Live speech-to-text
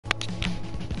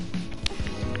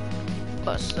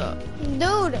What's up?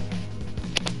 Dude.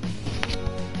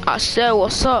 I said,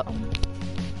 what's up?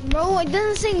 Bro, it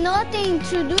doesn't say nothing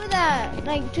to do that.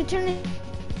 Like, to turn it.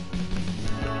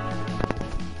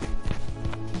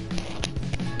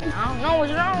 I don't know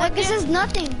what's wrong Like, with it says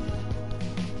nothing.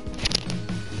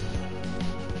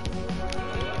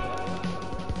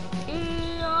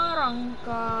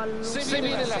 Se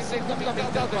viene la segunda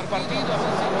mitad del partido,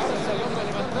 se logra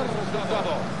levantar el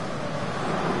resultado.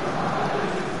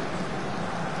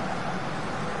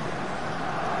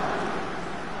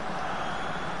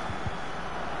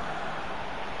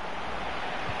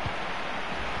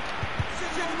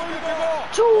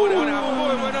 Una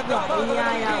muy buena tapada del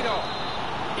arquero.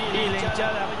 Y la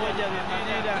hinchada apoya de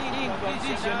manera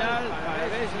incondicional para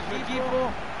ver si su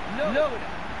equipo logra,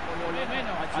 por lo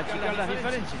menos, achicar las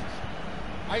diferencias.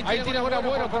 Ahí tiene una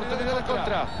buena oportunidad de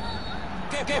contra.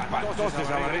 Qué espantosa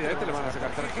esa barrida. Este le van a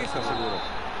sacar tarjeta, seguro.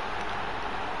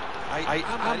 Hay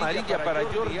amarilla para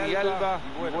Jordi Alba.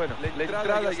 Y bueno, la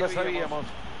entrada ya sabíamos.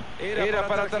 Era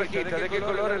para tarjeta. ¿De qué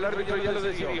color? El árbitro ya lo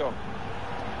decidió.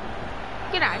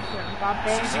 Gracias, papi.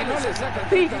 Si no le sacan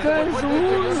el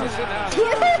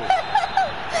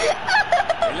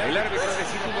árbitro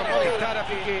decidió molestar a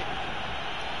Piqué.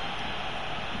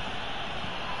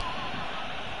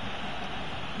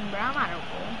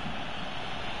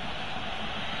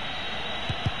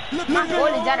 Más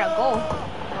goles ya era gol.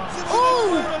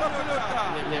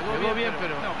 Le pegó bien,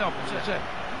 pero no, pues ya.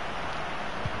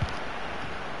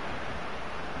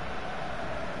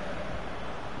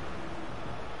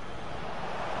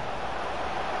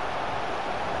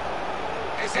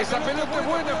 Esa pelota es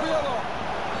buena, cuidado.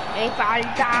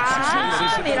 Falta.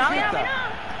 Mira.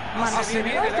 Se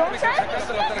viene el árbitro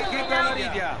sacando la tarjeta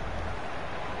amarilla.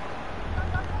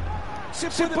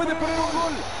 Se puede poner un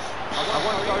gol.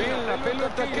 Aguanta bien la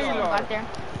pelota, Keylor.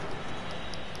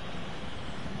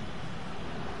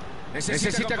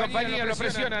 Necesita compañía, lo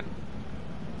presionan.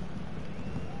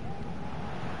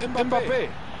 Mbappé.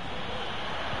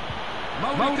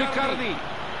 Mauro Icardi.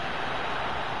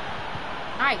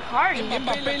 Ay, Cardi.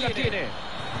 Mbappé la tiene.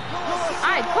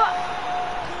 Ay,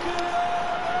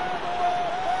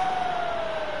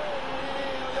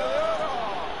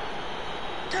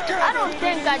 I don't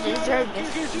think I deserve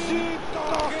this.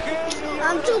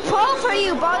 I'm too pro for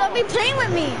you, bro. Don't be playing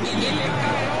with me.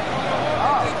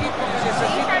 Oh. He's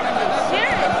not even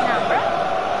serious now, bro.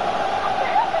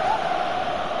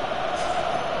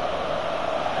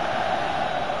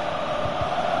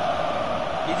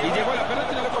 Y llegó la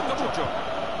pelota y no le costó mucho.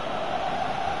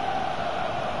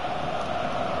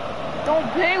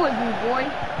 Don't play with me, boy.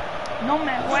 No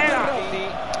me juega.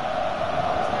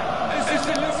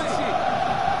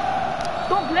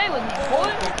 Don't play with me,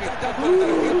 boy.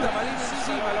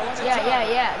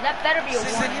 Yeah. That better be a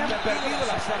Se warning. han perdido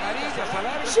las amarillas al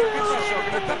árbitro. ¿Qué pasó?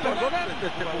 Que me está perdonando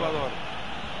este jugador.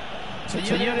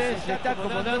 Señores, se está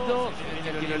acomodando en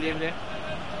el tiro libre.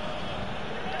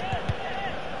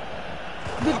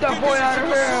 Get that boy out of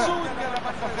here.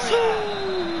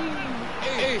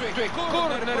 Esto es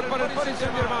córner para el Paris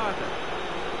Saint-Germain.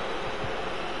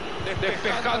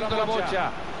 Despejando la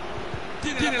bocha.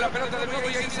 Tiene la pelota de nuevo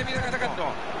y ahí se viene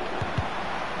atacando.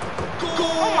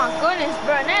 Oh my goodness,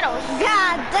 Berneros.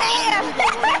 God damn.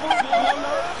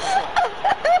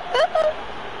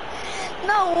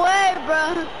 No way,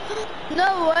 bro.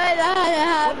 No way that had to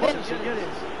happen.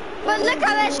 But look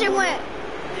how that shit went.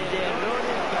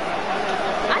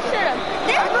 I should have.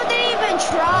 This bro didn't even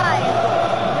try.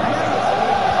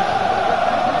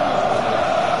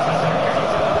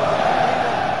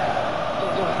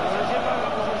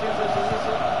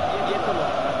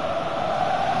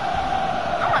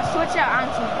 Switch out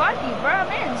onto Bucky, bro.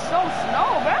 Man, so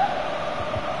slow, bro.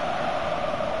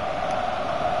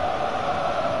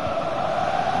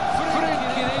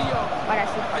 Ahora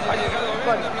sí. Ha llegado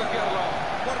bien a bloquearlo.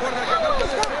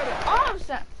 All of a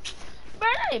sudden. Bro,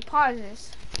 let me pause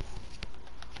this.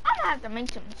 I'm gonna have to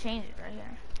make some changes right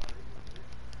here.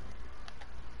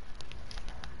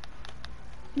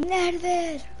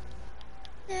 Nerder.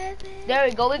 There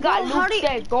we go. We got Bro, Luke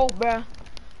there. Go, bro.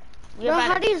 Bro,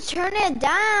 how do you turn it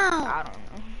down? I don't know.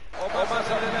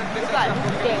 We got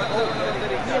Luke there.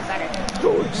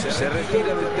 Go, bro. Se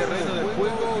retira del terreno de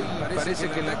juego y parece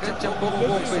que la cancha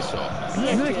poco peso.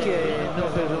 No es que no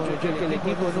perdón, es que el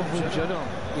equipo no funcionó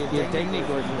y el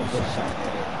técnico es un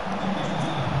desastre.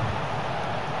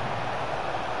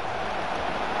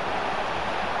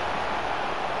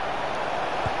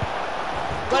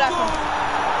 Golazo.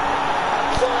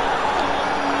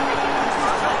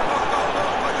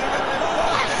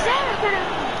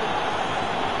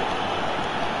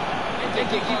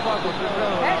 Este equipo acostumbrado a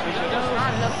los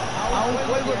aficionados a un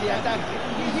juego de ataque.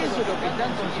 Y eso es lo que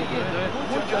están consiguiendo,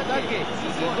 mucho ataque y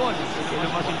goles, que es lo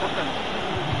más importante.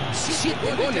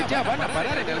 7 goles ya van a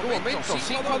parar en algún momento.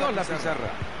 5-2 la pizarra.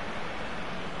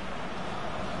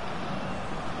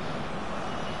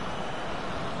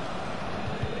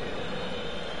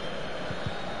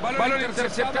 Balón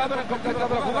interceptado, han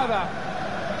completado la jugada.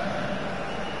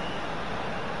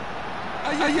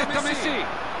 Ahí está Messi.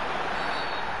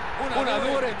 Una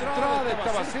dura entrada,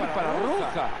 esta va a ser para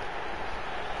Roja.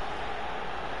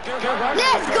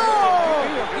 ¡Let's go!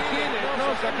 ¿Qué tiene? No,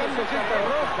 sacando siempre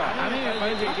Roja. A mí me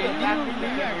parece que ni un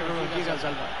milagro lo llega a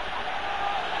salvar.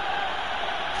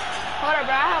 Hold on,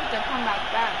 bro. I have to come back.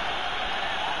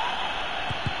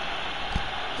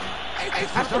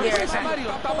 Mario,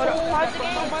 está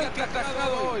mal que ha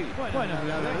atajado hoy. Bueno,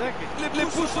 la verdad es que Le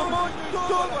puso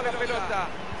todo a la pelota.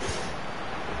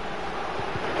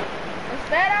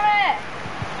 Espérame.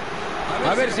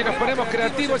 A ver si nos ponemos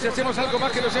creativos y hacemos algo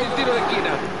más que no sea un tiro de esquina.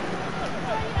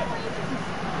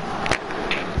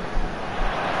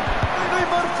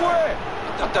 Neymar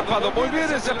fue. Ha tapado muy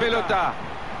bien esa pelota.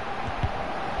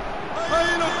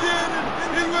 Ahí lo tienen.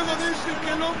 Y luego dicen que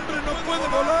el hombre no puede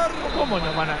volar. ¿cómo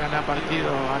no van a ganar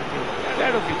partidos, Arturo?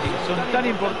 Claro que sí, son tan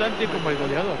importantes como el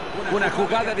goleador. Una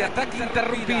jugada de ataque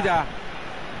interrumpida.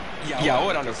 Y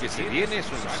ahora lo que se viene es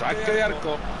un saque de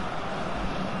arco.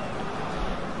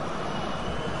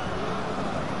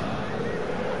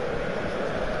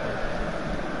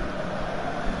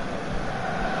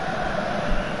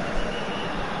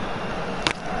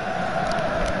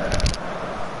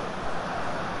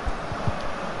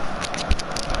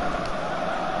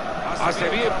 Hace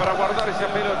bien para guardar esa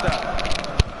pelota.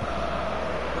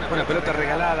 Una pelota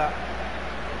regalada.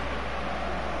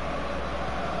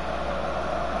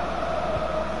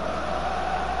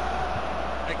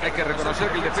 Hay que reconocer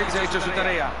que el defensa ha hecho su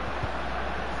tarea.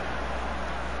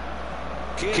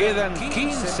 Quedan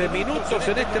 15 minutos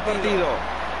en este partido.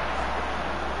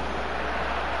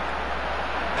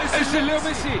 Ese es Leo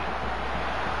Messi.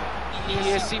 Y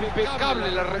es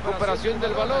impecable la recuperación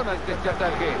del balón ante este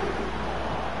ataque.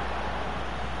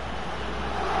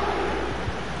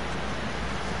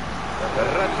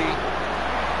 Berratti.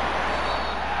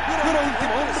 Y el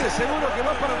último hombre seguro que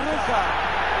va para Roja.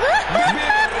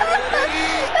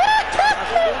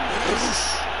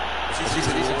 Sí,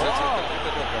 se dice.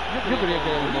 Yo creía que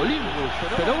era el Molino,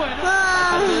 pero bueno,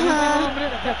 al último hombre,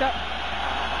 ya está.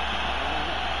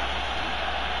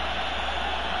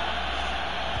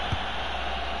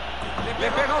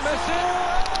 Le pegó Messi.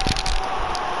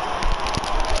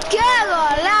 ¡Qué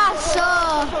golazo!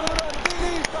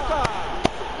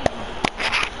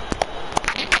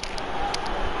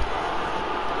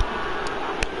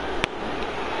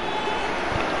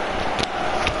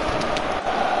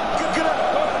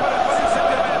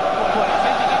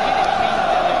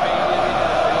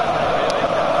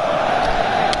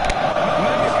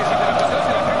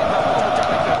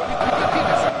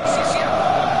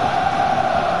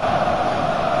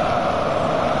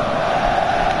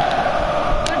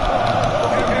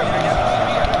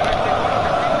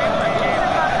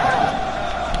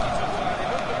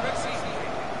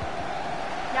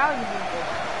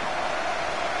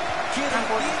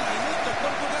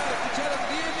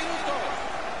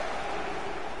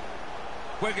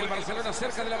 Juega el Barcelona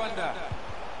cerca de la banda.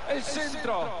 El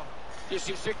centro. Y es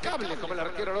impecable como el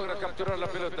arquero logra capturar la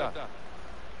pelota.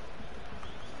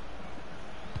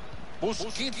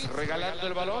 Busquets regalando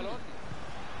el balón.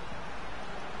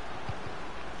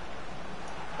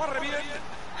 Corre bien.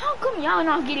 How come y'all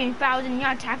not getting fouled and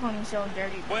y'all tackling so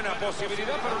dirty? Buena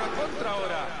posibilidad para una contra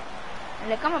ahora.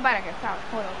 Le come para que está.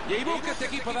 Hold on. Y ahí busca este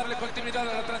equipo darle continuidad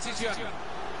a la transición.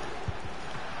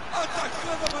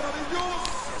 Atacada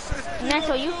maravillosa.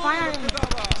 Neto, you finally.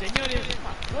 Señores,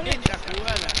 esta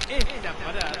jugada, esta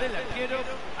parada del arquero,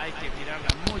 hay que mirarla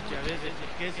muchas veces,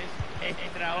 que es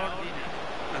extraordinaria.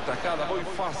 Una atajada muy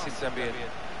fácil también.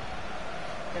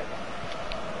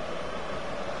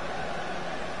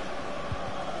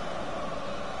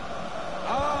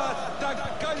 Hasta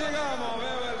acá llegamos,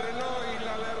 veo el reloj y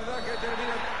la verdad que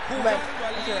termina jugando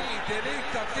al límite.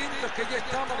 Tened atentos que ya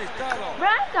está amonestado. Bro,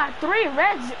 I got 3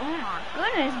 reds. Oh my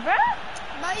goodness, bro.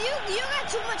 But you got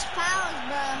too much fouls,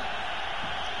 bro.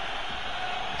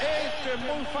 Esto es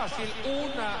muy fácil.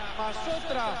 Una más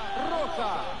otra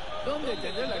roja. ¿Dónde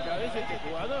tendrá la cabeza este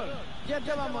jugador? Ya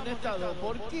estaba amonestado.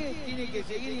 ¿Por qué tiene que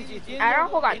seguir insistiendo?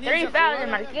 Araujo got en 3 esa fouls jugada?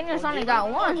 and Marquinhos only got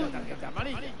 1. Tarjeta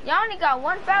amarilla. Y'all only got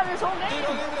 1 foul this whole game.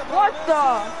 What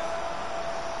the?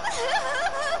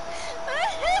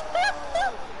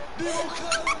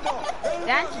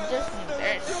 That's just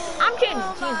embarrassing. I'm changing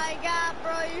Oh teams. my god,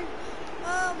 bro.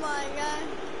 Oh my god.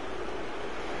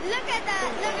 Look at that.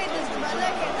 Look at this, bro.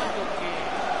 Look at that.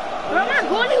 Bro, my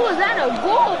goalie was at a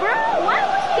goal, bro. Why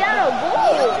was he at a You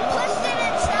goal? pushed it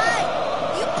inside.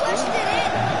 You pushed it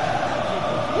in.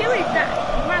 He resigned.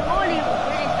 My goalie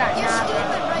resigned. You're Nah, bro.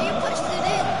 stupid, bro. You pushed it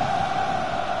in.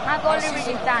 My goalie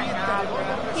resigned. Nah, bro.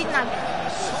 He's not gonna do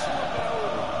this.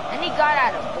 And he got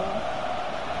out of goal.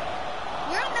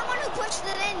 You're the one who pushed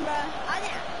it in, bro.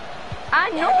 I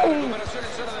know.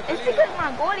 It's because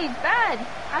my goalie's bad.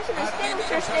 I should have stayed with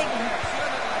your statement.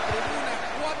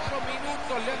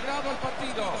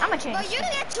 I'ma change. But you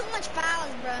get too much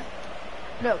fouls,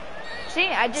 bro. Look. See,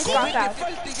 I just got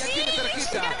fouled. See, you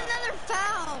should get another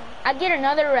foul. I get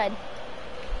another red.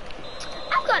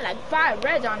 I've got like 5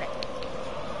 reds on it.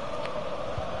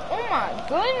 Oh my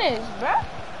goodness, bro.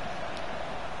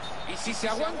 Y si se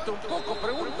aguanta un poco,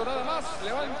 pregunto nada más,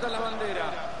 levanta la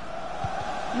bandera.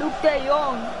 Luke De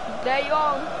Jong. De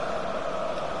Jong.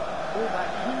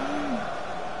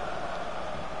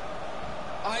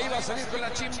 Ahí va a salir con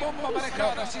la chimbomba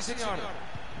manejada, sí señor.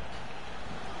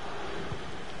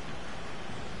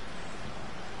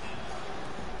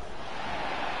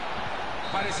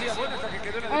 Parecía bueno hasta que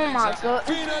quedó en la defensa.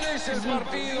 Finaliza el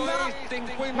partido. Este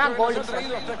encuentro nos ha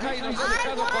traído hasta acá y nos ha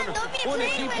dejado con un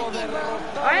equipo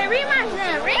derrotado. Alright, rematch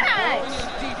then, rematch.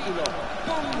 Título.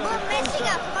 But Messi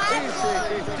got 5 goals.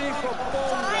 Ese festejo,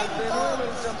 ponga de nuevo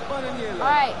el champán en hielo.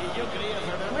 Alright, Y yo quería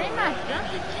saber rematch, huh?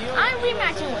 I'm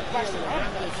rematching with Barcelona.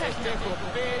 festejo,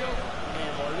 pero me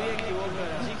volví a equivocar,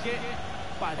 así que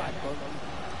para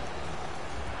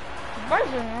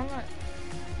Barcelona.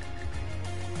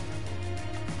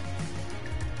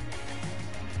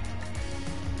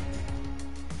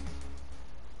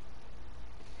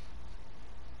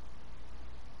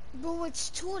 Bro, it's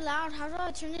too loud. How do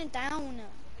I turn it down?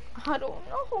 I don't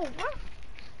know, bro.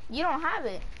 You don't have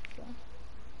it.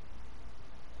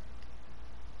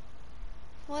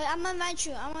 Well, I'm gonna invite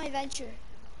you. I'm gonna invite you.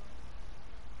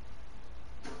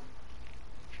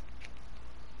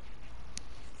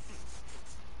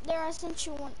 There, I sent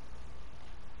you one.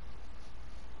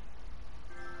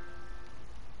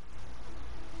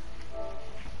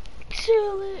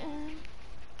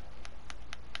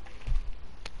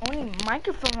 Only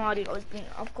microphone audio is being,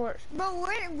 of course. Bro,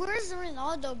 where's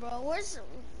Ronaldo, bro? Where's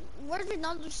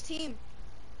Ronaldo's team?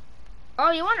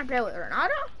 Oh, you want to play with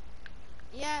Ronaldo?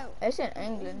 Yeah. It's in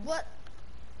England.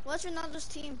 What's Ronaldo's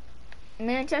team?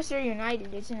 Manchester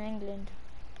United. It's in England.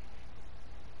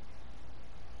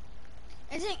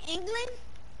 Is it England?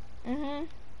 Mhm.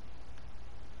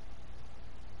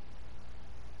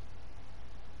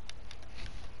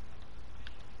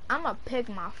 I'ma pick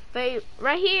my favorite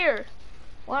right here.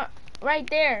 What? Right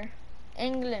there,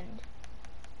 England,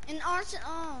 In Arsenal.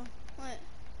 Oh, what?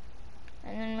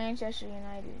 and then Manchester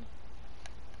United.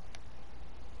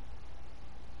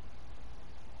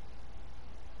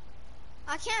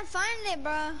 I can't find it,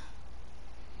 bro.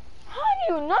 How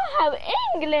do you not have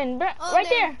England, bro? Oh, right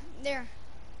there. There.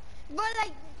 But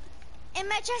like, in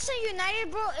Manchester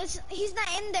United, bro, he's not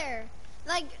in there.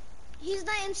 Like, he's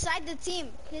not inside the team.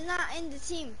 He's not in the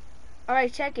team. All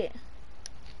right, check it.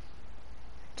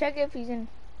 Check if he's in.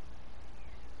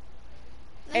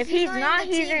 Like, If he's not not, in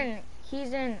the team.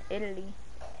 he's in Italy.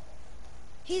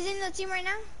 He's in the team right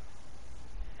now?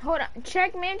 Hold on,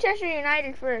 check Manchester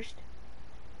United first.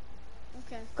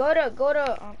 Okay. Go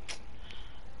to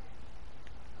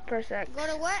per sec. Go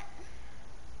to what?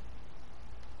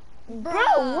 Bro,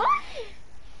 Bruh. what?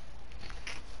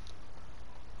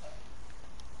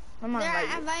 I'm There, gonna I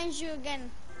invite invited you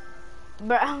again. you.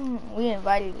 Bro, we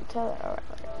invited each other. All right.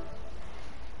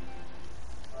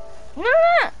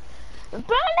 No.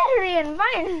 Bro, let her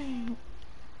invite.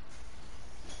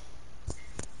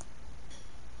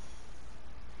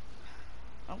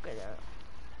 Okay, there.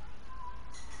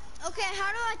 Okay,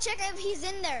 how do I check if he's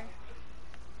in there?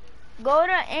 Go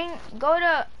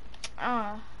to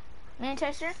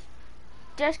Manchester.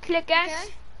 Just click X.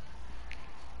 Okay.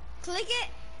 Click it.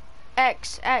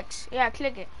 X. Yeah,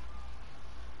 click it.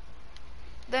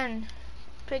 Then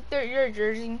pick your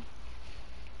jersey.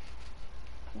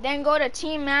 Then go to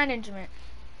team management.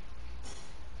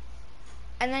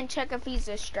 And then check if he's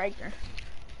a striker.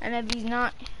 And if he's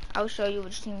not, I'll show you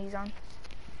which team he's on.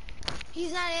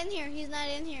 He's not in here. He's not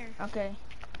in here. Okay.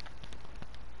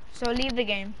 So leave the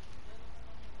game.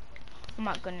 Oh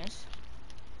my goodness.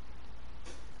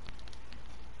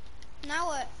 Now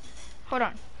what? Hold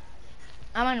on.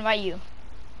 I'm gonna invite you.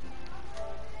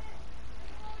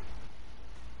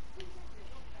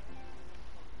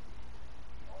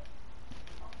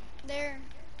 There.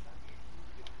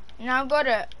 Now go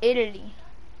to Italy.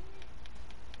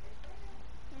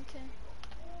 Okay.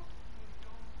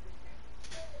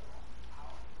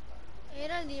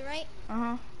 penalty, right?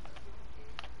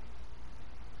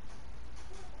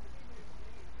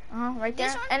 Right there.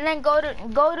 This one? And then go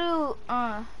to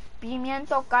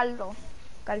pimiento calcido.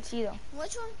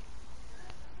 Which one?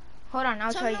 Hold on,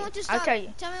 I'll tell me you. what to stop. I'll tell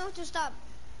you. Tell me what to stop.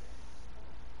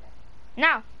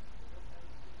 Now.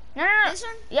 No. This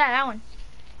one? Yeah, that one.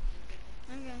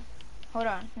 Okay. Hold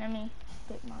on, let me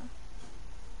pick mine.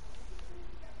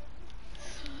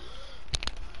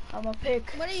 I'm gonna pick.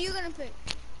 What are you gonna pick?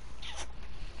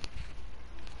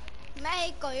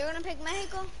 Mexico. You're gonna pick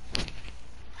Mexico?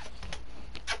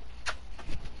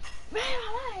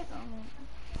 Mexico.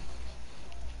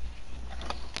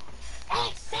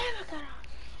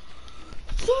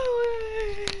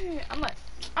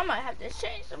 I might have to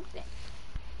change something.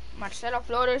 Marcelo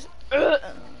Flores.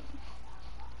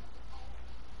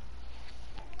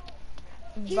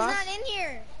 He's not in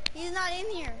here. He's not in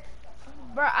here.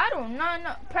 Bro, I don't know.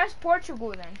 No. Press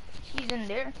Portugal then. He's in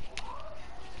there.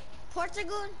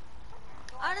 Portugal?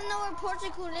 I don't know where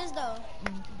Portugal is though.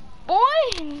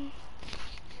 Boy!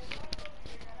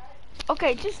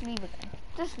 Okay, just leave it then.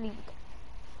 Just leave it then.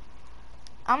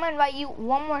 I'm gonna invite you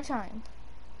one more time.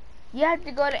 You have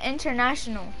to go to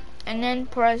international and then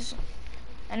press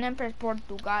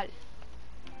Portugal.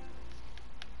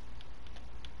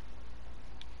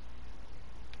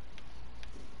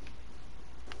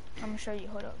 I'm gonna show you.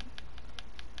 Hold up.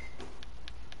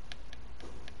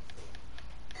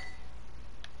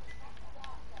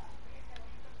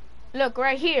 Look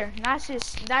right here. That's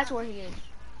where he is.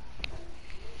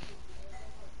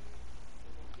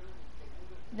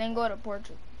 Then go to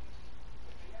Portugal.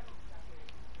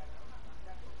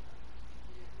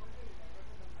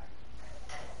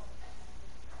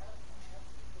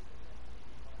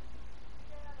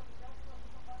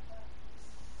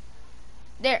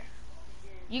 There.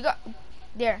 You got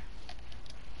there.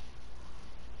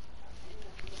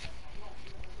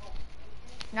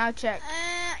 Now check.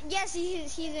 Yes,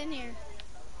 he's in here.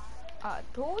 I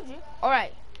told you. All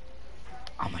right.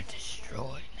 I'm gonna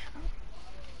destroy now.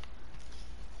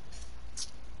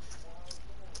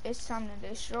 It's time to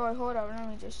destroy. Hold up. Let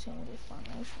me just change this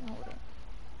formation. Hold up.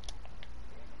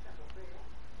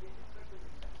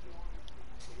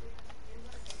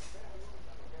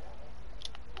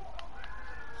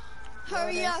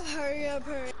 Hurry up, hurry up,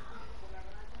 hurry up.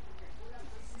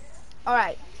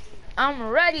 Alright, I'm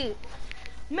ready.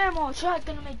 Memo Ochoa's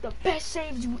gonna make the best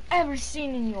saves you've ever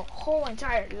seen in your whole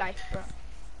entire life, bro.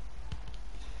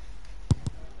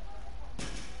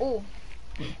 Oh.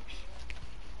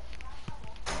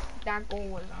 That goal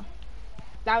was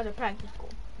that was a practice goal.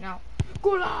 Now,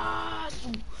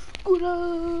 golazo,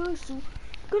 golazo,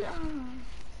 golazo.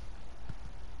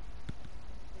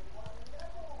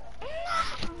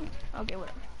 Okay,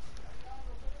 whatever.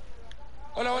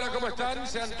 Hola, hola, ¿cómo están?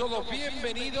 Sean todos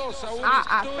bienvenidos a un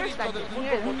histórico del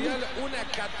fútbol mundial, una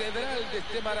catedral de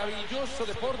este maravilloso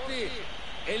deporte,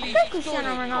 el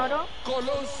histórico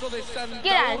Coloso de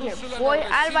Santa Úrsula nos recibe hoy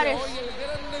el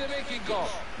Grande de México,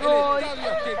 el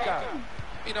Estadio Azteca.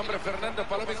 Mi nombre es Fernando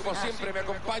Paloma y como siempre me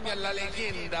acompaña la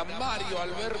leyenda Mario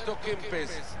Alberto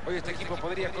Kempes. Hoy este equipo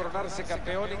podría coronarse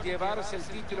campeón y llevarse el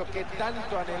título que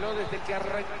tanto anheló desde que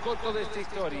arrancó toda esta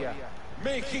historia.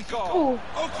 México. Ojo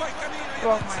al camino y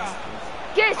avanza.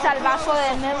 ¡Qué salvazo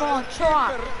de Memo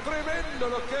Ochoa! Tremendo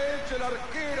lo que ha hecho el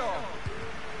arquero.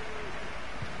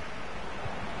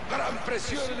 Gran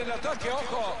presión en el ataque,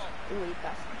 ojo.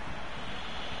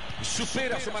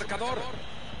 Supera su marcador.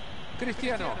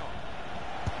 Cristiano.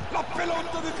 La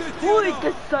pelota de Cristiano. ¡Uy,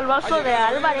 qué salvazo de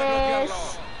Álvarez!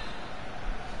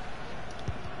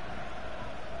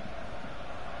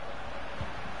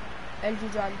 El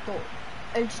Chicharito.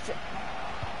 El Chicharito.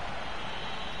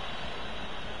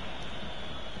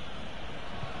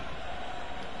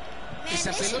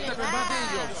 Esa pelota no es más de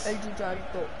ellos. El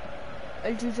Chicharito.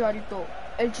 El Chicharito.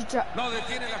 El Chicharito. No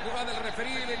detiene la jugada del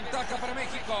referí y ventaja para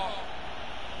México.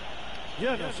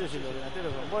 Yo no sé si los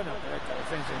delanteros son buenos, pero esta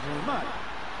defensa es muy mala.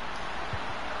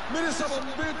 Mira esa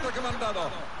bombeta que me han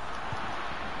dado.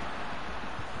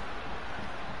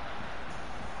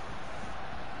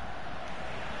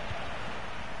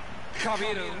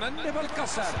 Javier Hernández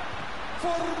Balcázar.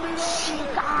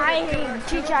 ¡Ay,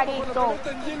 Chicharito!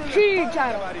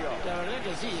 ¡Chicharo! La verdad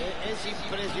que sí, es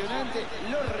impresionante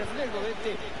los reflejos de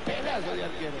este pedazo de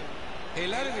arquero.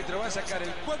 El árbitro va a sacar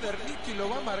el cuadernito y lo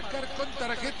va a marcar con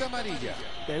tarjeta amarilla.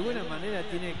 De alguna manera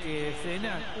tiene que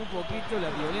frenar un poquito la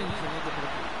violencia en este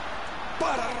partido.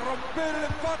 Para romper el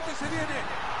empate se viene.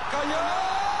 ¡Cayó!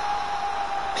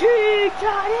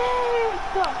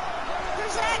 ¡Chicharito!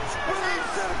 ¡Pueden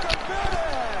ser campeones!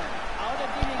 Ahora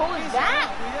tienen que cuidar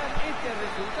este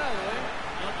resultado,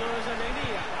 No todo es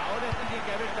alegría. Ahora tiene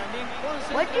que haber también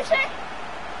concentración. What did you say?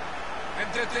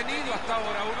 Entretenido hasta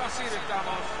ahora, 1-0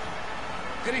 estamos.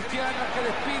 Cristiano que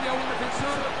despide a un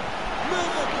defensor.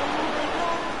 Luego con una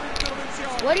enorme intervención.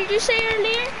 What did you say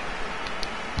earlier?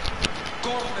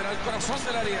 Córner al corazón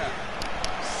del área.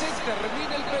 Se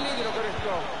termina el peligro con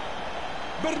esto.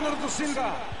 Bernardo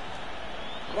Silva.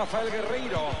 Rafael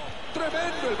Guerreiro.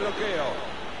 Tremendo el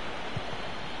bloqueo.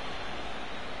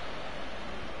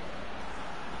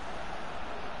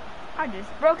 I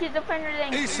just broke his defender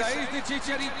then. Esa es de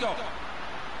Chicharito.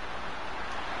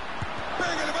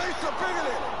 Pégale, maestro,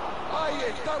 pégale. Ahí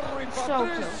está Rui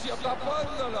Patricio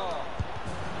tapándolo.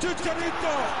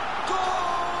 Chicharito.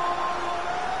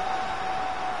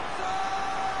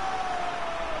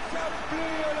 Se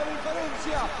amplía la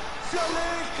diferencia. Se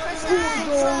aleja de la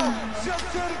defensa. Se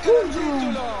acerca al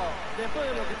título. Después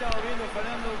de lo que estamos viendo,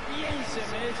 Fernando, bien se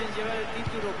merecen llevar el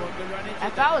título porque lo han hecho.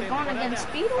 If I was going against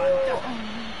Speed.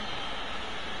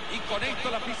 Y con esto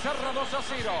la pizarra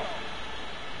 2-0.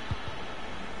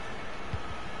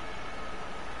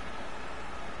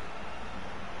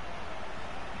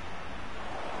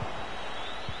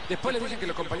 Después le dicen que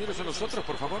los compañeros son nosotros,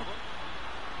 por favor.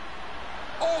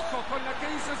 Ojo con la que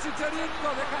hizo Chicharito,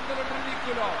 dejándolo en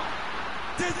ridículo.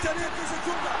 Chicharito se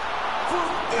chuta.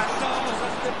 Estamos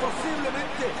ante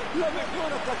posiblemente la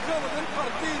mejor atajada del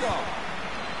partido.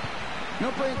 No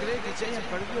pueden creer que se hayan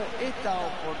perdido esta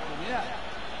oportunidad.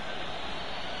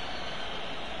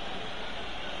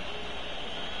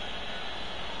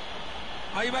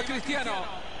 Ahí va Cristiano.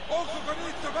 Ojo con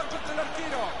esto, va contra el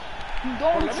arquero.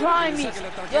 Don't try me.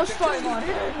 Just try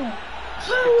Moreno.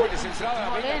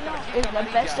 Moreno is the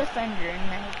best defender in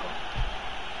Mexico.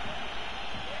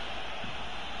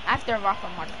 After Rafa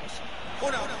Marquez.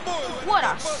 What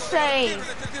a save.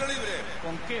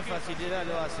 Con qué facilidad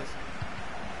lo haces.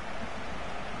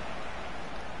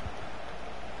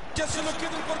 Ya se lo queda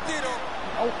el portero.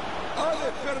 Ha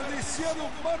desperdiciado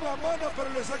un mano a mano, pero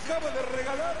les acaba de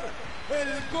regalar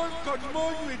el gol con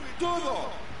moño y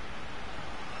todo.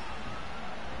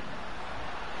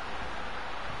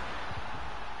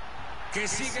 Que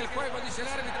sigue el juego, dice el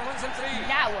árbitro, avanza el trío.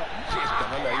 Esta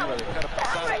no la iba a dejar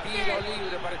pasar. Tiro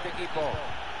libre para este equipo.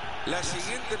 La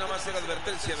siguiente no va a ser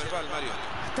advertencia verbal, Mario.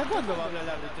 ¿Hasta cuándo va a hablar el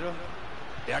árbitro?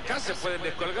 De acá se pueden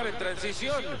descolgar en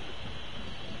transición.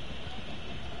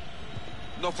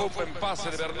 No fue un buen pase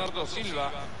de Bernardo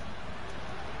Silva.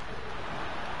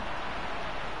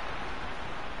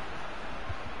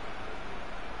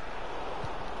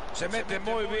 Se mete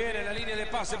muy bien en la línea de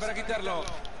pase para quitarlo.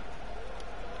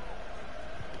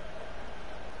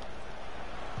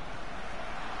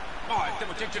 Oh, este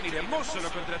muchacho ni de mozo lo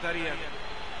contratarían.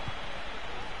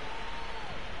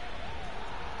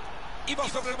 Y va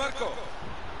sobre el marco.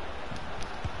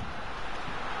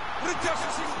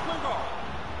 Rechaza sin juego.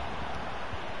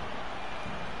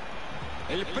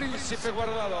 El príncipe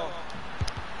guardado.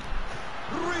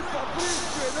 Rui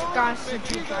Patricio, enorme,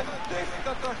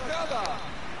 gigantesca tajada.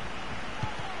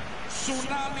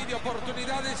 Tsunami de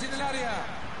oportunidades en el área.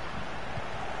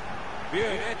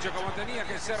 Bien hecho, como tenía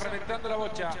que ser, reventando la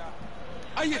bocha.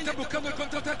 Ahí está buscando el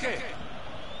contraataque.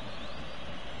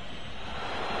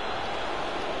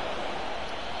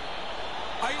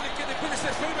 Ahí le queda, puede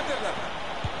ser, puede meterla.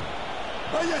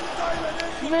 Ahí está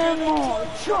el Memo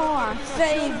Ochoa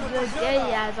saves the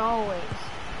day as always.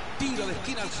 Tiro de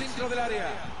esquina al centro del área.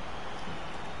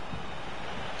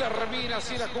 Termina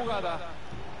así la jugada.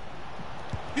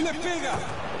 Y le pega.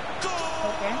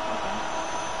 Okay.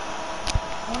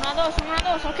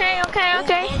 1-2, okay. Un gol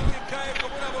que cae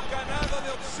como una bocanada de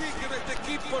oxígeno. Este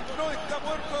equipo no está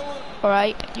muerto aún.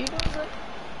 Alright, you doing good.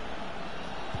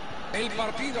 El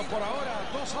partido por ahora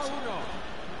 2-1.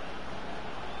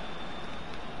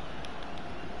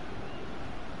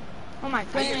 Oh my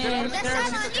Ahí está la goodness.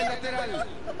 situación lateral.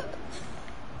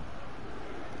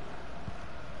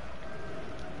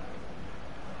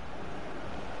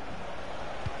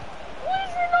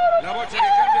 La bocha que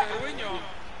cambia de dueño.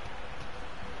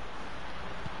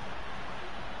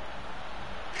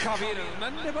 Javier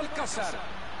Hernández Balcázar.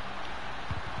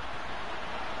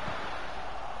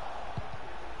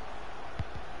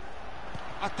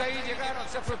 Hasta ahí llegaron,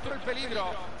 se frustró el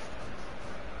peligro.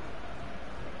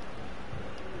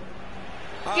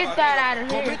 Get that out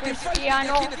of here, Comete falta,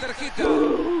 Cristiano. tiene tarjeta.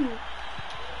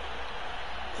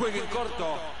 Juega en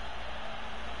corto.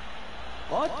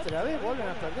 Otra vez vuelven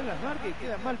a perder las marcas y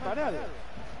quedan mal parados.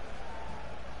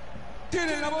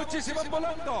 Tienen la bocha y se van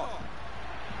volando.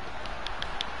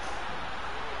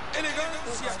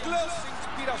 Elegancia, clase,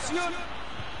 inspiración.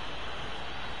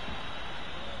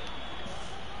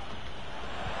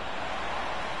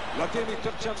 La tiene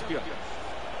Mr. Champion.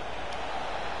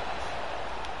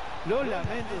 Lo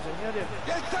lamento, señores.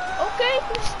 Ok,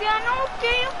 Cristiano, ok,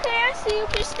 I see you,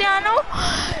 Cristiano.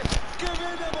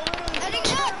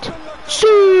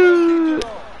 Sí.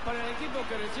 Para el equipo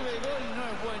que recibe el gol no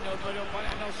es bueno, pero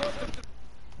para nosotros...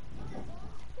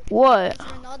 What?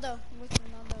 Ronaldo. With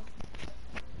Ronaldo.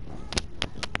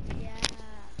 Yeah.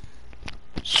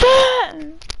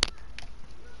 Shit!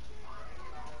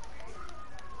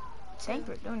 Thanks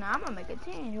for doing that. I'm gonna make a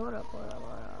change. Hold up.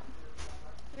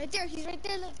 Right there, he's right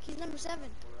there, look, he's number 7.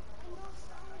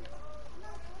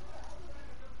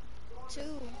 2.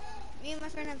 Me and my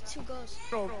friend have 2 goals.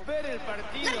 Romper el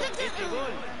partido, este gol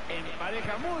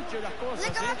empareja mucho las cosas,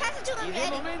 Look, I'm gonna pass it to him, y de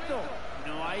Eddie. momento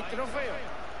no hay trofeo.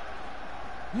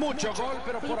 Mucho gol,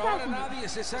 pero por ahora nadie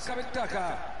se saca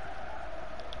ventaja.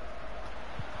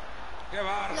 ¡Qué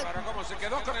bárbaro! ¿Cómo se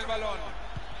quedó con el balón?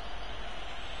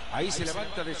 Ahí se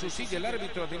levanta de su silla el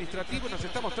árbitro administrativo y nos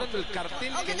está mostrando el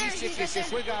cartel que dice que se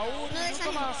juega un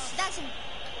minuto más.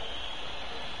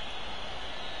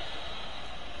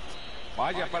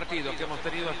 Vaya partido que hemos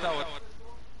tenido hasta ahora.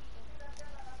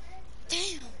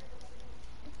 Damn.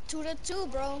 2-2,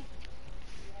 bro.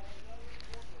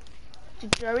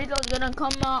 Chicharito's gonna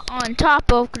come on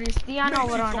top of Cristiano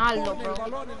Ronaldo, Pone bro. el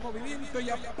balón en movimiento y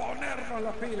a ponernos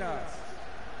las pilas.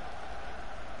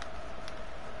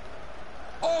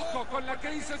 Ojo con la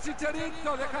que hizo el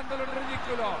Chicharito, dejándolo en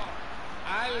ridículo.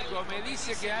 Algo me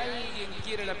dice que alguien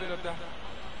quiere la pelota.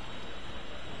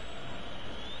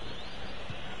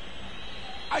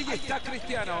 Ahí está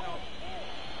Cristiano.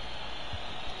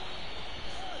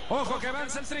 Ojo que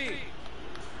avanza el tri.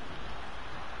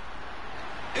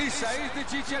 Esa es de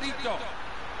Chicharito.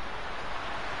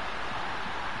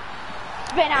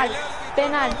 Penal.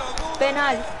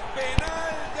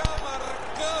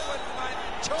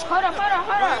 Hold up.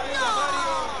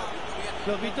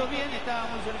 Lo pitó bien, estaba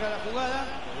muy cerca de la jugada,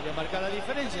 podría marcar la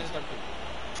diferencia en el partido.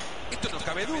 Esto no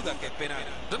cabe duda que es penal.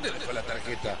 ¿Dónde dejó la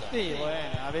tarjeta? Sí,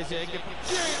 bueno, a veces hay que...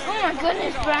 Oh my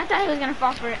goodness, bro. I thought he was gonna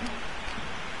fall for it.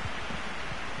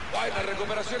 Buena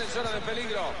recuperación en zona de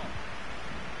peligro.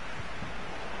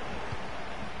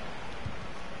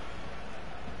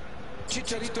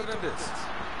 Chicharito Hernández.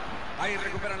 Ahí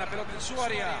recuperan la pelota en su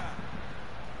área.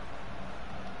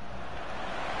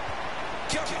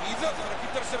 ¡Qué habilidad para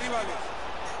quitarse rivales!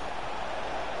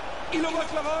 Y lo va a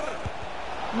clavar.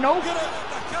 No. Gran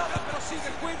atajada, pero sigue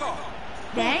el juego.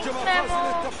 Thanks, Mucho más fácil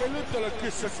Memo. esta pelota, la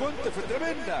que sacó antes fue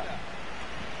tremenda.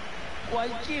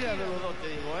 Cualquiera de los dos, te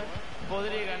digo,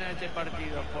 podría ganar este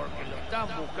partido porque lo están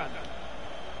buscando.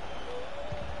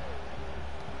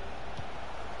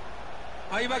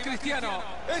 Ahí va Cristiano.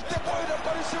 Este bueno,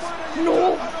 parece bueno. Y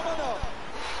No. mano a mano.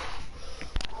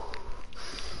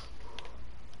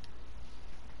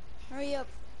 Hurry up.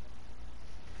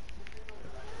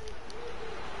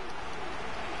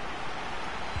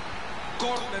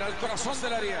 Córner al corazón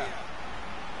del área.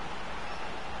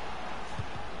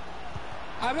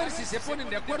 A ver si se ponen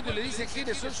de acuerdo y le dicen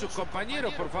quiénes son sus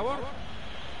compañeros, por favor.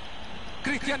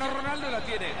 Cristiano Ronaldo la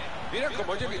tiene. Mira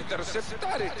cómo llega a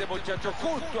interceptar este muchacho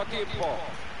justo a tiempo.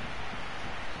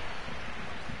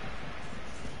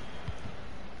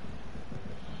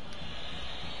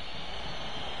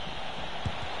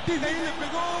 Desde ahí le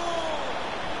pegó.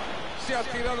 Se ha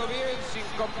tirado bien, sin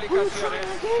complicaciones.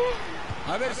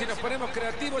 A ver si nos ponemos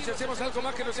creativos y hacemos algo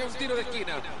más que no sea un tiro de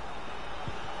esquina.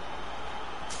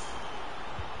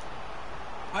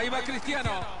 Ahí va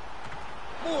Cristiano.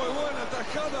 Muy buena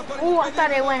tajada para I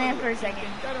thought it went in for a second.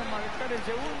 Intentaron marcar el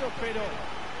segundo, pero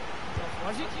no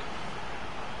fue así.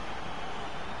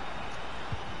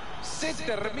 Se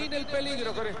termina el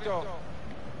peligro con esto.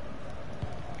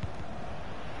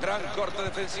 Gran corte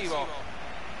defensivo.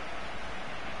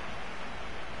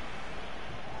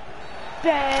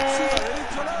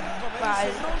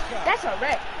 That's a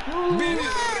red.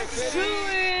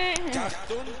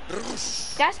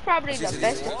 That's probably the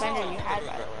best defender you had,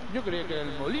 by the way. Yo creía que era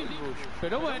el Molin Rush,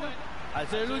 pero bueno, al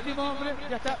ser el último hombre,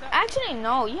 ya está. Actually,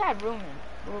 no. You had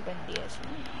Ruben Díaz.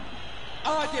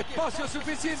 Hay espacio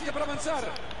suficiente para avanzar.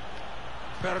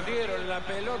 Perdieron la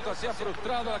pelota, se ha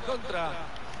frustrado la contra.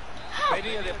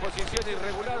 Venía de posición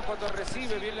irregular cuando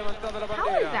recibe, bien levantada la How is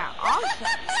bandera. that awesome?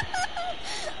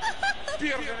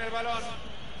 Pierden el balón.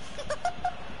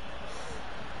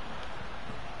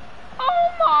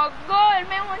 Oh my God,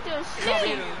 man went to sleep.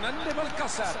 Javier Hernández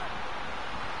Balcázar.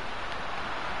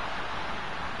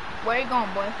 Where are you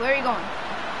going, boy? Where are you going?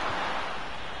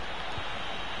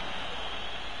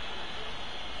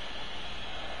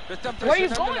 Lo están Where are you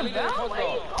presionando en la going, línea de bro? Where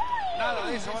are you fondo. going? Nada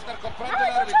de eso va a estar comprando No,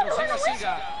 el you're árbitro. trying to Siga, run away.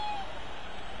 siga.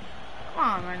 Come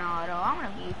on, Ronaldo. I'm gonna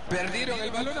be. Perdieron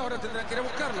el balón, ahora tendrán que ir a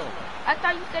buscarlo. I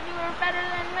thought you said you were better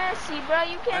than Messi, bro.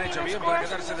 You Han can't hecho even bien score. para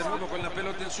quedarse de nuevo con la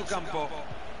pelota en su campo.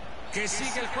 Que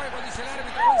sigue el juego, dice el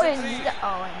árbitro. How is that?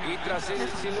 Oh, Y tras el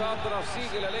silbato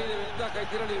sigue la ley de ventaja y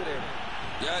tiro libre.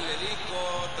 Ya le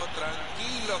dijo,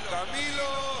 tranquilo,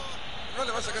 Camilo. No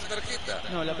le va a sacar tarjeta.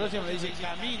 No, la próxima me dice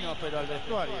camino, pero al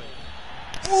vestuario.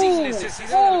 Sin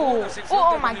necesidad alguna se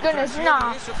oh enfrenta my con goodness, infracción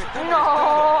no. y eso que está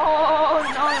No,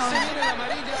 molestado. Se no. viene la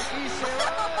amarilla y se va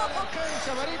a la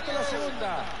cancha. Marito la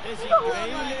segunda. Es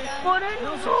increíble. Por el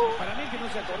No sé, no. para mí que no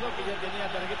se acordó que ya tenía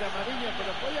tarjeta amarilla,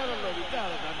 pero podía haberlo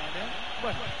evitado también, ¿eh?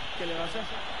 Bueno, ¿qué le va a hacer?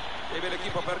 Ahí ve el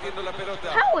equipo perdiendo la pelota.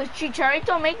 How is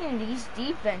Chicharito making these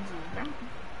defenses, bro?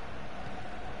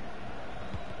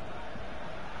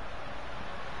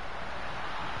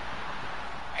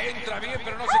 Entra bien,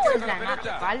 pero no se How queda is con la that not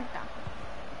pelota. falta?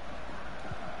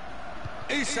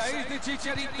 Esa es de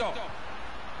Chicharito.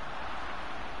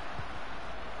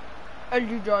 El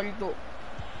Chicharito.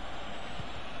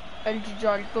 El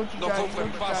Chicharito, No fue un Chicharito,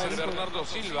 buen pase de Chicharito. Bernardo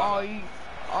Silva.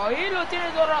 Ahí lo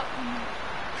tiene Dora.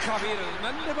 Javier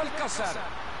Hernández Balcázar.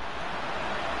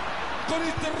 Con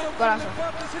este rompe el Golazo.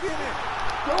 empate se viene.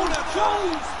 Una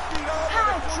chance.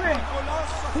 Hat-trick.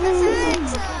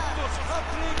 Puntos,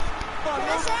 hat-trick. Balón para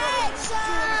el ¡Defensa!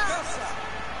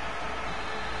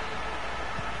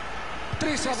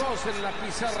 de casa. 3-2 en la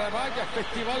pizarra. Vaya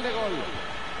festival de gol.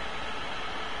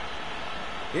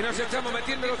 Y nos estamos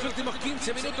metiendo en los últimos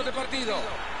 15 minutos de partido.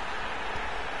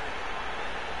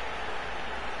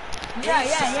 Yeah,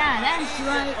 that's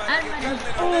right.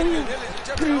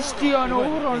 Cristiano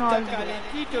Bueno, Ronaldo. está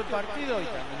calentito el partido y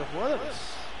también los jugadores.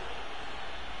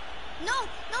 No,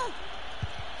 no.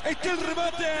 Ahí está el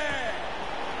remate.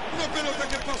 Una pelota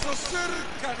que pasó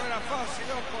cerca, no era fácil,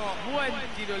 ojo. Buen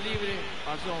tiro libre,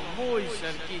 pasó muy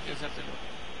cerquita esa pelota.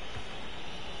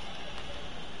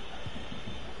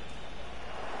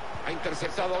 Ha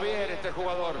interceptado bien este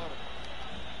jugador.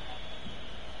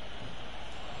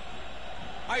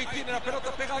 Ahí tiene la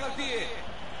pelota pegada al pie.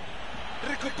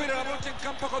 Recupera la bocha en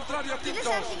campo contrario. Atentos.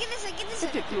 Quítese.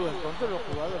 Este club encontró los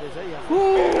jugadores ahí.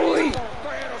 Uy.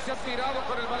 Pero se ha tirado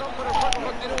con el balón, pero el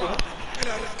juego continúa.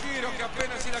 El arquero que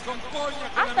apenas si la acompaña I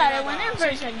con la thought it mirada. went in for a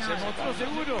Se second. mostró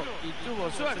seguro y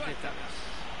tuvo suerte esta vez.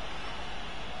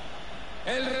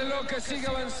 El reloj que sigue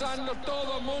avanzando,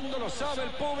 todo el mundo lo sabe,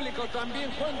 el público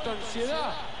también. Cuánta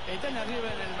ansiedad. Están arriba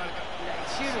en el marcador. La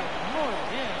hicieron muy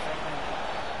bien, Fernando.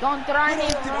 Don't try me,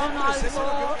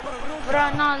 Ronaldo.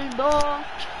 Ronaldo.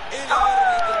 El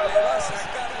árbitro le va a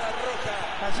sacar la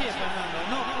roja. Así es, Fernando.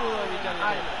 No pudo evitar la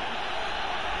pelota.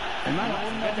 Hermano,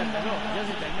 vete al reloj. Ya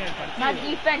se termina el partido. My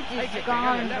defense Hay que is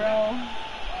pegarle gone, al bro.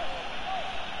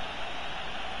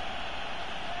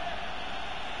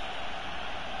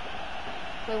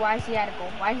 Wait, why is he at a goal?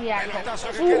 Why is he at a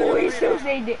Pelotazo que goal? queda Ooh, he arriba. still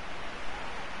saved it.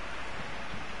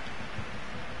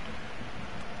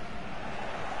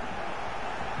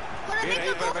 Wanna Viene make ahí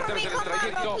a goal para for me? meterse en el Come on,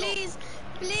 trayecto. bro, please.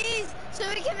 Please. So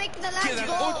we can make the last Quedan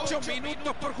goal. 8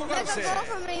 minutos por Make a jugarse. goal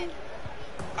for me.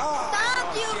 Ah,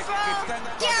 Thank si you, es bro. que están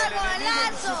con ¡Qué el enemigo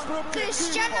en su golazo! propio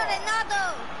Cristiano equipo. Ronaldo.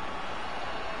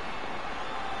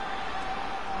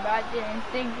 But I didn't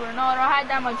think Ronaldo had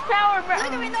that much power, bro. Look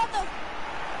at Ronaldo.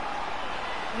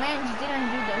 Man just didn't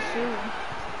do the shoe.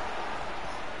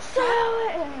 So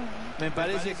Me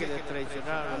parece que le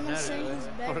traicionaron los nervios,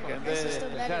 porque en vez de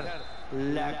despejar,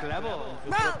 la clavó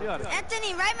en su Bro, propio arco.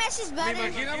 Anthony, right Messi's Me better.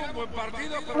 imaginaba un buen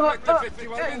partido, pero este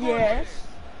festival de goles. yes.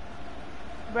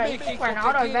 Bro, you think México que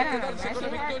Ronaldo's quiere better than quedarse con la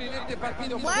Messi? victoria en este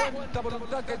partido. What? Cuánta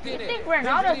voluntad que You tiene. think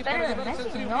Ronaldo's Messi better para than llevarse el Messi?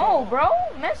 triunfo. No, bro.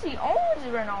 Messi owns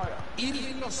Ronaldo.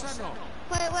 Irving Lozano.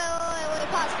 Wait,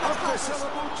 pause. Pesaba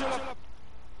mucho la...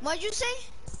 What'd you say?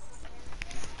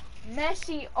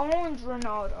 Messi owns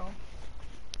Ronaldo.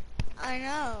 I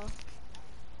know.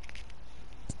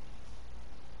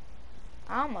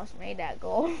 I almost made that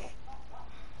goal.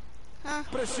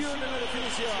 Presión en la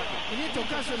definición. En estos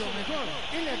casos lo mejor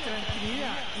es la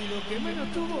tranquilidad y lo que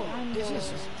menos tuvo es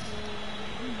eso.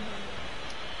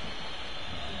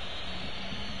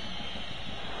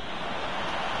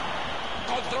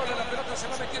 Controla la pelota, se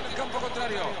va metiendo en el campo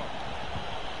contrario.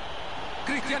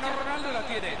 Cristiano Ronaldo la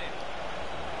tiene.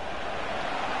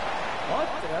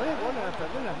 Otra vez vuelven a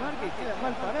perder la marca y queda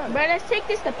mal parado. But let's take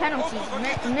this to penalties.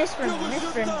 Miss for me.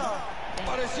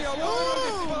 Parecía bueno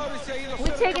el disparo y se ha ido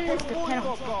We're cerca taking this por to muy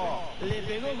penalties. poco. Le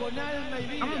pegó con alma y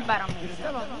vida, I'm about to pero miss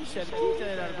estaba muy cerquita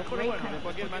del arco. Pero bueno, de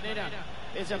cualquier manera,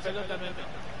 esa pelota no entró.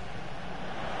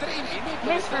 3 minutos.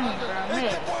 Miss for me, bro.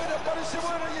 Miss. Este bueno, parece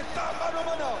bueno y está mano a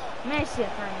mano. Miss it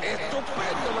for me.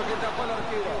 Estupendo lo que tapó el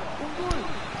arquero. Un gol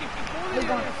que We're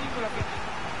going. así con la gente.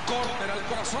 Córner al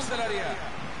corazón del área.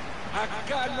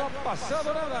 Acá no ha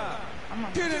pasado nada.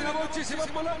 Tienen la bocha y se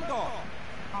van volando.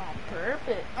 Oh,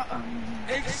 perfect.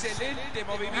 Excelente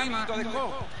movimiento de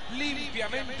Koch.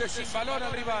 Limpiamente sin balón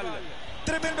al rival.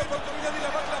 Tremenda oportunidad y la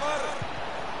va a clavar.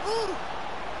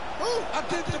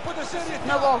 Atento, puede ser.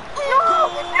 No goal. No!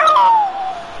 No!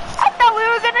 I thought we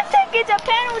were gonna take it to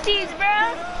penalties,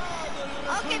 bro.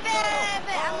 Okay,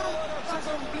 baby. Se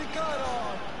complicaron.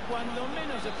 Cuando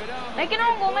menos esperábamos. Make an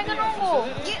hongo, make an hongo.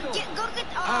 Go get.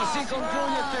 Así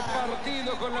concluye este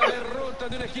partido con la derrota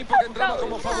de un equipo que entraba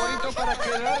como favorito para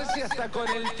quedarse hasta con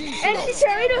el título. And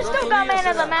Chicharito still got man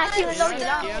of the match even though he Que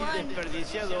lost. han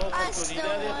desperdiciado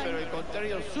oportunidades, pero el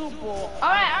contrario supo.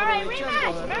 Alright,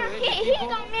 rematch, bro. He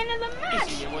got man of the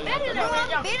match. Better than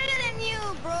I'm better than you,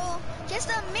 bro. Just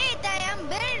admit that I'm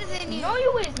better than you. No,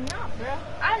 you is not, bro.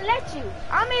 I let you.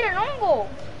 I made an own goal.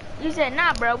 You said,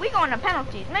 nah, bro. We going to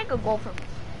penalties. Make a goal for me.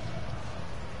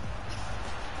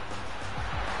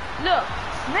 Look,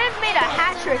 Smith made a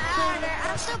hat trick.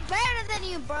 I'm still better than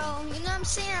you, bro. You know what I'm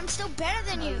saying? I'm still better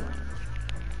than you.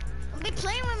 Don't be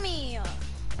playing with me.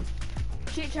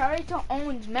 Chicharito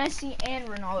owns Messi and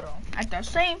Ronaldo at the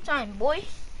same time, boy.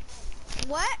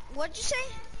 What? What'd you say?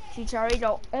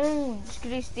 Chicharito owns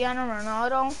Cristiano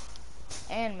Ronaldo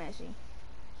and Messi.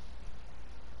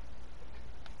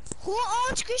 Who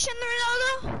owns Cristiano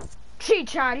Ronaldo?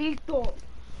 Chicharito.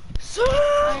 So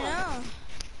I know.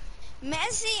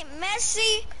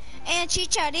 Messi and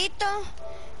Chicharito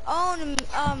own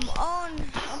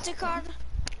what's it called?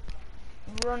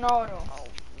 Ronaldo.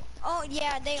 Oh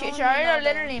yeah, they own Chicharito Ronaldo.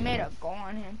 literally made a goal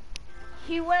on him.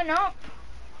 He went up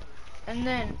and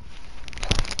then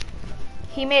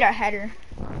he made a header.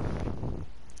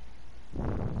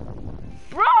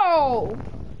 Bro!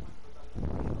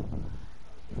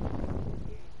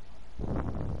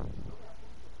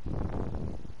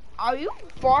 Are you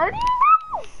farting,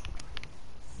 bro?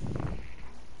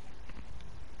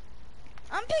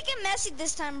 I'm picking Messi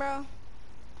this time, bro.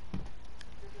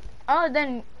 Oh,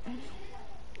 then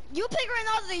You pick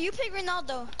Ronaldo. You pick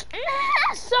Ronaldo.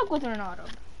 I suck with Ronaldo.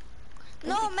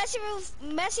 No,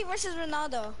 Messi versus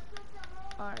Ronaldo.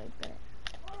 Alright, bet.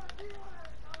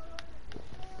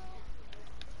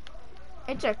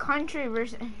 It's a country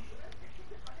versus.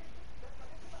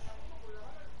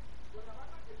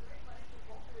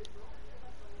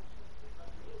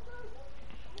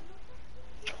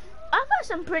 I've got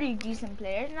some pretty decent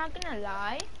players, not gonna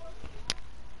lie.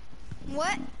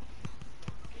 What?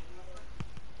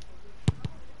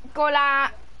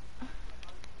 Cola.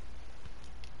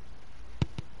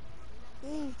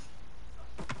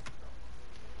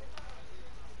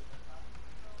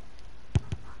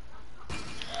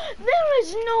 There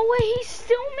is no way he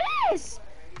still missed.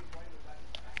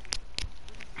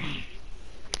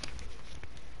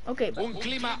 Okay, Un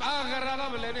clima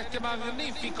agradable en este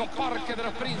magnífico Parque de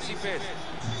los Príncipes.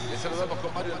 Les saludamos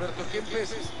con Mario Alberto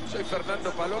Kempes. Soy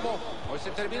Fernando Palomo. Hoy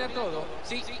se termina todo.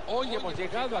 Sí, hoy hemos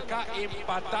llegado acá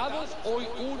empatados. Hoy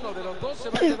uno de los dos se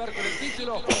va a quedar con el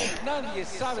título. Nadie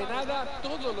sabe nada.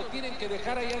 Todo lo tienen que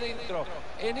dejar ahí adentro.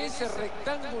 En ese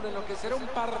rectángulo en lo que será un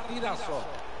partidazo.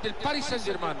 El Paris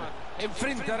Saint-Germain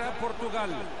enfrentará a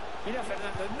Portugal. Mira,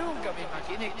 Fernando, nunca me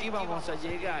imaginé que íbamos a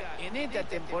llegar en esta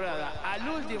temporada al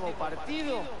último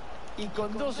partido y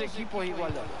con dos equipos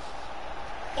igualados.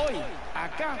 Hoy,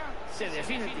 acá, se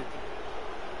define el título.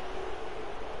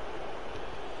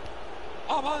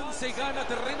 Avanza y gana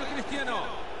terreno Cristiano.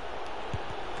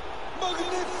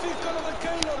 Magnífico lo de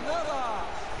Keylor Navas.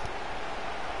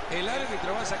 El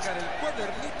árbitro va a sacar el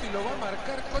cuadernito y lo va a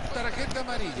marcar con tarjeta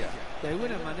amarilla. De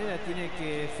alguna manera tiene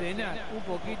que frenar un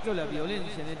poquito la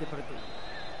violencia en este partido.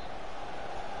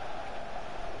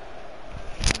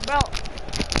 Bro.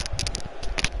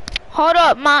 Hold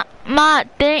up, my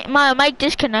mic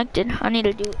disconnected. I need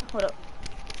to do it. Hold up.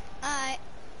 Alright.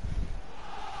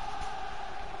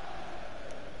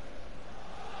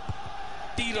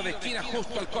 Tiro de esquina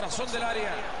justo al corazón del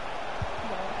área.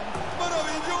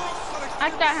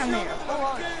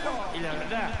 Y la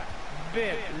verdad,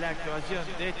 ver la actuación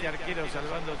de este arquero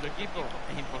salvando a su equipo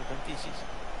es importantísimo.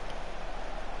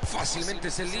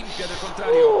 Fácilmente se limpia del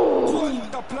contrario.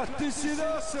 ¡Cuánta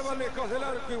plasticidad! Se va lejos del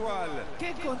arco igual.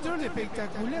 Qué control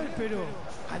espectacular, pero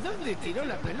 ¿a dónde tiró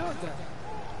la pelota?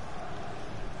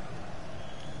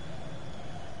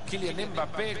 Kylian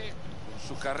Mbappé, con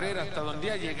su carrera hasta donde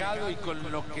ha llegado y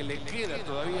con lo que le queda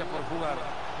todavía por jugar.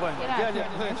 Bueno, ya le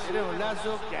pueden tirar un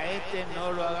lazo que a este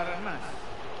no lo agarran más.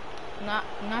 Not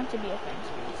to be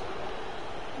offensive.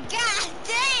 God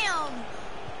damn!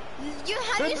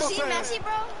 Have you seen Messi,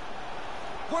 bro?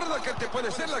 Guarda que te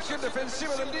puede ser la acción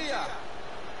defensiva del día.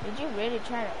 Did you really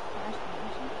try to pass me?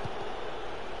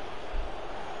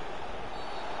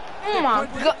 Oh my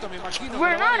God,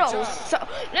 Ronaldo! So,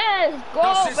 let's go,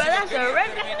 No sé si but lo that's a quería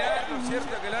red terminar, ¿no es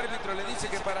cierto? Que el árbitro le dice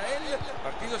que para él el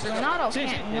partido se acabó. Ronaldo Sí,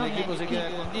 can't el no equipo se queda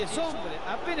people. con 10 hombres.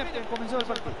 Apenas comenzó el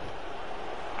partido.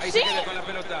 Ahí se queda con la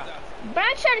pelota. But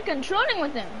I started controlling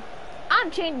with him. I'm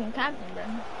changing captain, bro.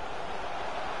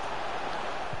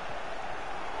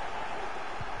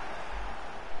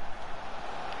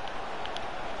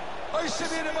 Ahí se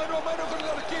viene mano a mano con el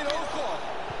arquero, ojo.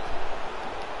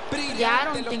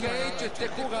 Brillante lo que ha hecho este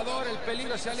jugador, el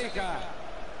peligro se aleja.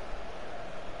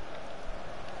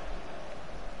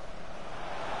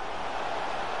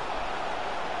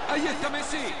 Ahí está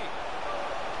Messi.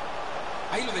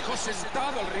 Ahí lo dejó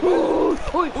sentado al rival.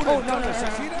 Una entrada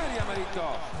extraordinaria, Marito.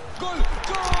 ¡Gol!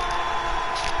 ¡Gol!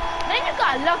 Man, you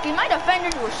got lucky. My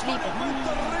defenders were sleeping.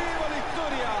 ¡Cuesta arriba la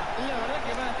historia! La verdad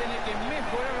que van a tener que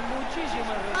mejorar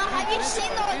muchísimo el Have you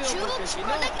seen those jukes?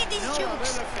 Bro, look at these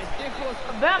jukes.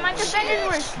 Bro, my defenders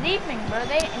were sleeping, bro.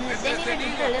 They needed to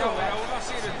get a little rest. Aún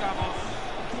así estamos.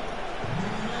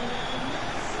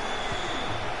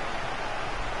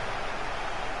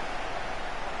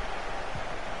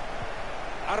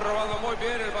 Ha robado muy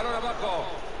bien el balón abajo.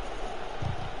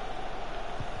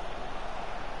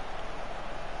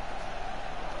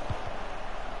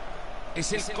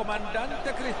 Es el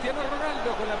comandante Cristiano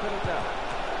Ronaldo con la pelota.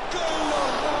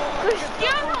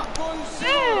 Cristiano!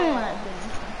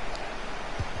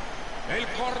 El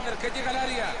córner que llega al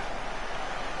área.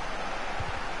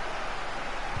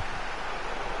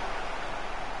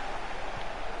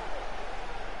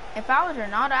 If I was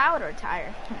Ronaldo, I would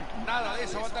retire. Nada de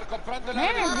eso, va a estar comprando el Man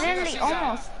área. is literally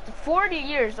almost 40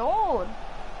 years old.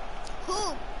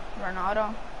 Who?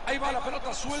 Ronaldo. Ahí va la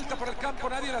pelota suelta por el campo,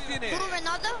 nadie la tiene. Who,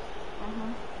 Ronaldo?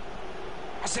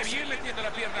 Hace bien metiendo la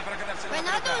pierna para quedarse en la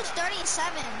Ronaldo pelota. is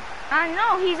 37. I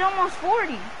know, he's almost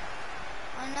 40. I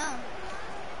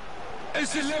know.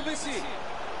 Ese es Leo Messi.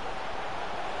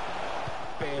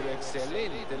 Pero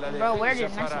excelente la Bro, where defensa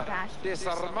did Messi para pass?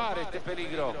 desarmar este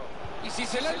peligro. Y si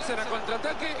se lanzan a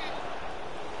contraataque,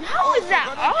 How is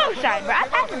that offside, bro? I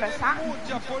thought it was something.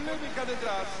 Mucha polémica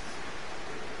detrás.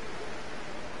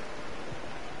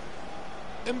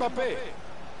 Mbappé.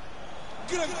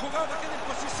 Gran jugada, queda en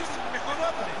posición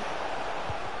inmejorable.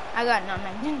 I got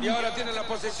nothing. Y ahora tienen la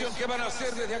posesión. ¿Qué van a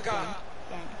hacer desde acá?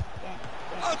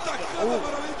 Atacada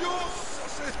maravillosa,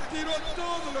 se estiró a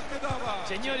todo lo que daba.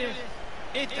 Señores,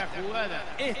 esta jugada,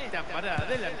 esta parada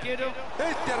del arquero.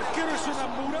 Este arquero es una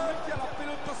muralla, la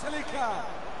pelota se aleja.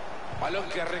 Balón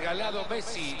que ha regalado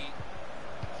Messi.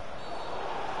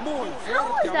 Muy How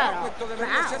fuerte is that abajo. Esto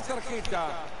debería foul? ser tarjeta.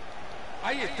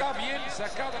 Ahí está bien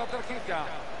sacada la tarjeta.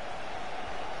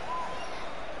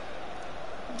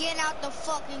 Get out the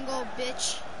fucking goal,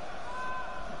 bitch.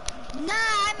 Nah,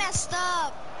 I messed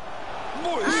up.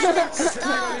 Muy I bien. messed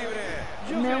Tiro up. libre.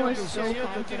 Yo No, creo es que si so hay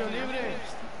otro confident. tiro libre,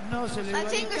 no se le va My a ir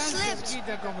finger tan slipped.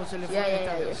 cerquita como se le fue Yeah, esta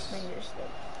yeah, your vez. fingers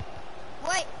slipped.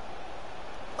 Wait.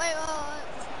 Wait.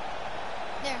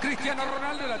 There. Cristiano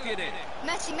Ronaldo la tiene.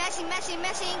 Messi, Messi, Messi,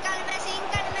 Messi, incoming, Messi,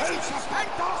 incoming, Messi. El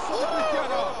zapatazo de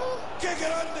Cristiano. Qué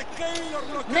grande Keylor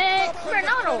lo que Man, tapa el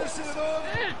Ronaldo. merecedor.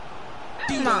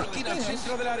 Tiro de esquina al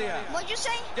centro del área. What'd you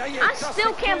say? Y ahí I está, still se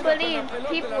can't queda con believe la pelota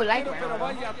people el like arquero, pero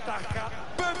Ronaldo. vaya taja.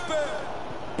 Pepe,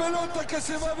 pelota que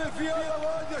se va desviada,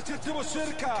 vaya si estuvo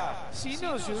cerca. Si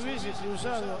no se hubiese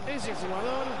cruzado ese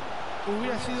jugador,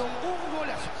 hubiera sido un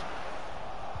golazo.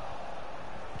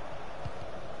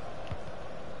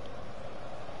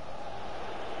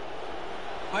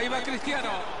 Ahí va Cristiano.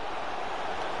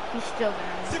 He's still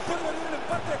gonna. Si puede venir el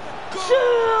empate. ¡Gol!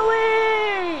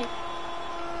 Chewy!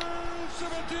 Se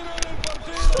retiró en el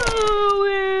partido.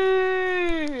 Chewy!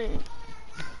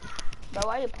 Bro,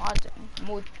 why you pausing?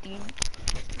 Muti.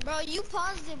 Bro, you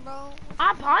paused it, bro.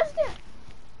 I paused it?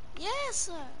 Yes,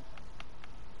 sir.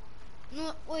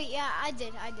 No, wait, yeah, I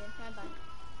did. My bad.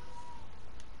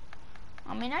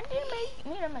 I mean, I did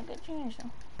need to make a change, though.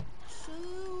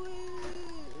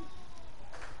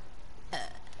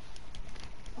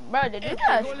 Bro, did you Este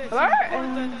just gol es burn?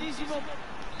 importantísimo,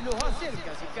 los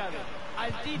acerca si cabe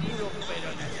al título,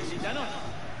 pero necesitan otro.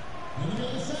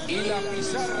 Y la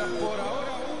pizarra por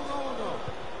ahora 1-1.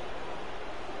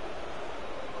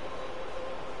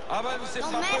 Avance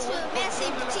Don't Mbappé, mess buen with Messi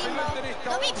control de la team, pelota bro. en esta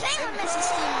Don't be hora. playing with Messi's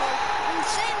team, bro. I'm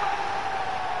saying,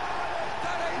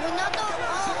 Ronaldo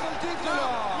owns, bro.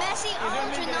 Messi owns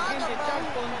Realmente la Ronaldo, gente está bro.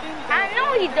 contenta. I know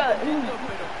he does. Pero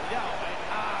cuidado,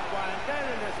 aguantar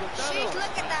el resultado Sheesh,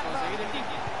 look at that, para bro. conseguir el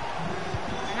título.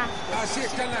 Así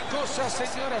están las cosas,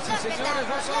 señoras y Look at señores. that,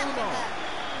 bro. 2-1. Look at that.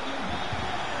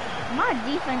 My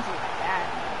defense is bad.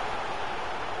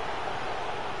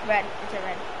 red. It's a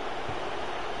red.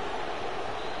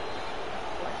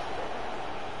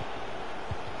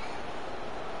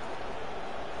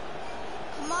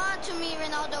 Come on to me,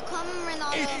 Ronaldo. Come,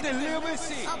 Ronaldo. Este es Leo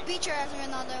Messi. I'll beat your ass,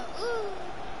 Ronaldo. Ooh.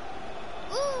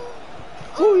 Ooh.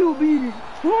 Oh, you beat it.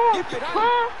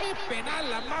 Y penal,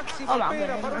 la máxima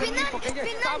pena para un equipo que ya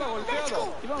estaba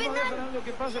golpeado. Y vamos a ver, Fernando,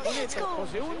 qué pasa con esto. O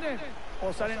se hunde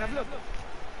o salen a flote.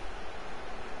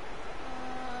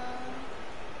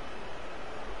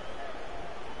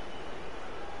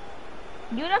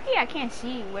 You lucky I can't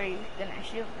see where you're gonna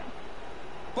shoot from.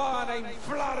 Van a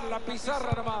inflar la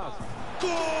pizarra nomás.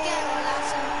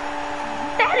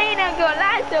 That ain't a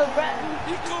golazo, bro.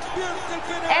 Y convierte el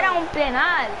penal. Era un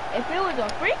penal. If it was a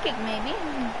free kick, maybe.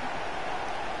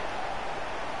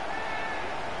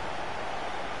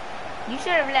 You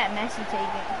should have let Messi take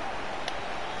it.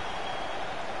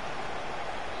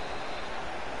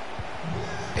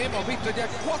 Hemos visto ya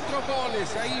 4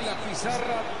 goles ahí, la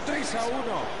pizarra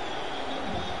 3-1.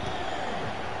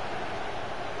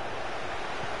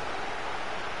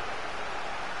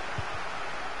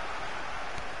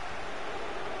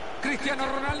 Cristiano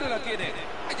Ronaldo la tiene.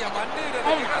 Vaya manera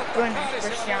de llegar a tocar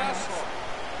ese balazo.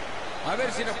 A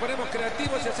ver si nos ponemos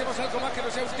creativos y hacemos algo más que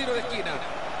no sea un tiro de esquina.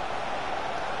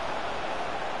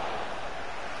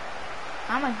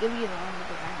 I'm gonna give you the one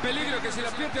because I Peligro que se la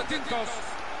pierde, atentos.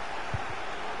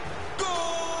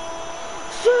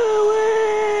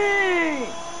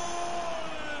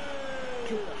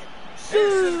 Es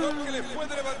el gol que le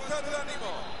puede levantar el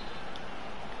ánimo.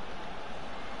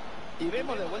 Y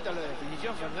vemos de vuelta la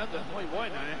definición, Fernando, es muy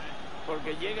buena,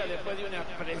 porque llega después de una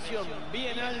presión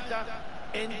bien alta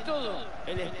en todo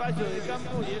el espacio de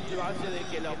campo y esto hace de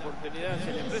que la oportunidad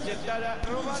se le presentara.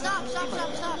 Stop.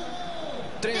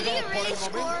 3-2 por el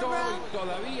momento y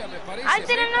todavía me parece.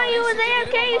 didn't know you was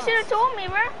AFK. You should have told me,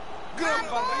 bro. Gran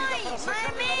barrida para My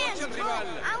sacarle la man, bocha al bro. rival.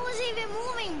 I wasn't even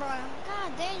moving, bro.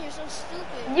 God damn, you're so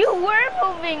stupid. You were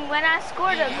moving when I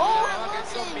scored a goal.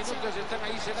 Que 2 minutos están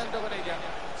ahí cenando con ella.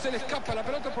 Se le escapa la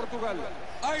pelota a Portugal.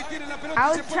 Ahí tiene la pelota. I y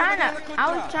was se puede venir a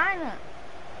la trying contra.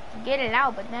 to get it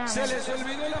out, but then Se les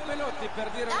olvidó la pelota y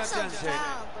perdieron la That's a chance.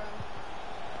 foul, bro.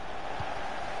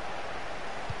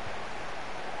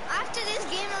 After this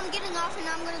game, I'm getting off and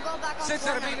I'm gonna go back on Se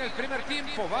Fortnite. termina el primer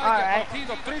tiempo. Vaya Alright.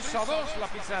 partido. 3-2 la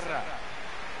pizarra.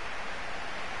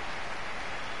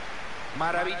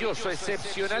 Maravilloso,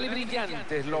 excepcional y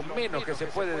brillante es lo menos que se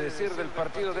puede decir del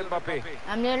partido de Mbappé.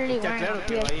 I'm literally Está wearing claro a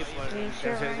que va a ir por PS3 el shirt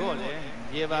tercer right gol, now.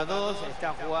 Lleva 2,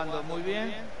 está jugando muy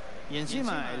bien y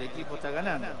encima el equipo está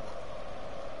ganando.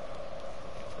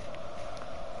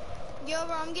 Yo,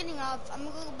 bro, I'm getting off. I'm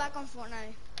gonna go back on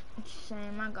Fortnite.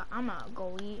 Same, I'm gonna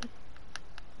go eat.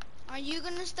 Are you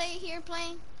gonna stay here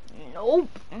playing? Nope.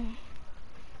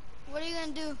 What are you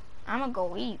gonna do? I'm gonna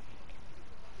go eat.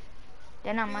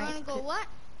 Then I You're might. gonna go what?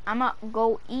 I'm gonna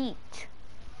go eat.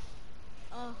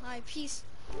 Oh, hi, peace.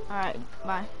 All right,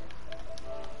 bye.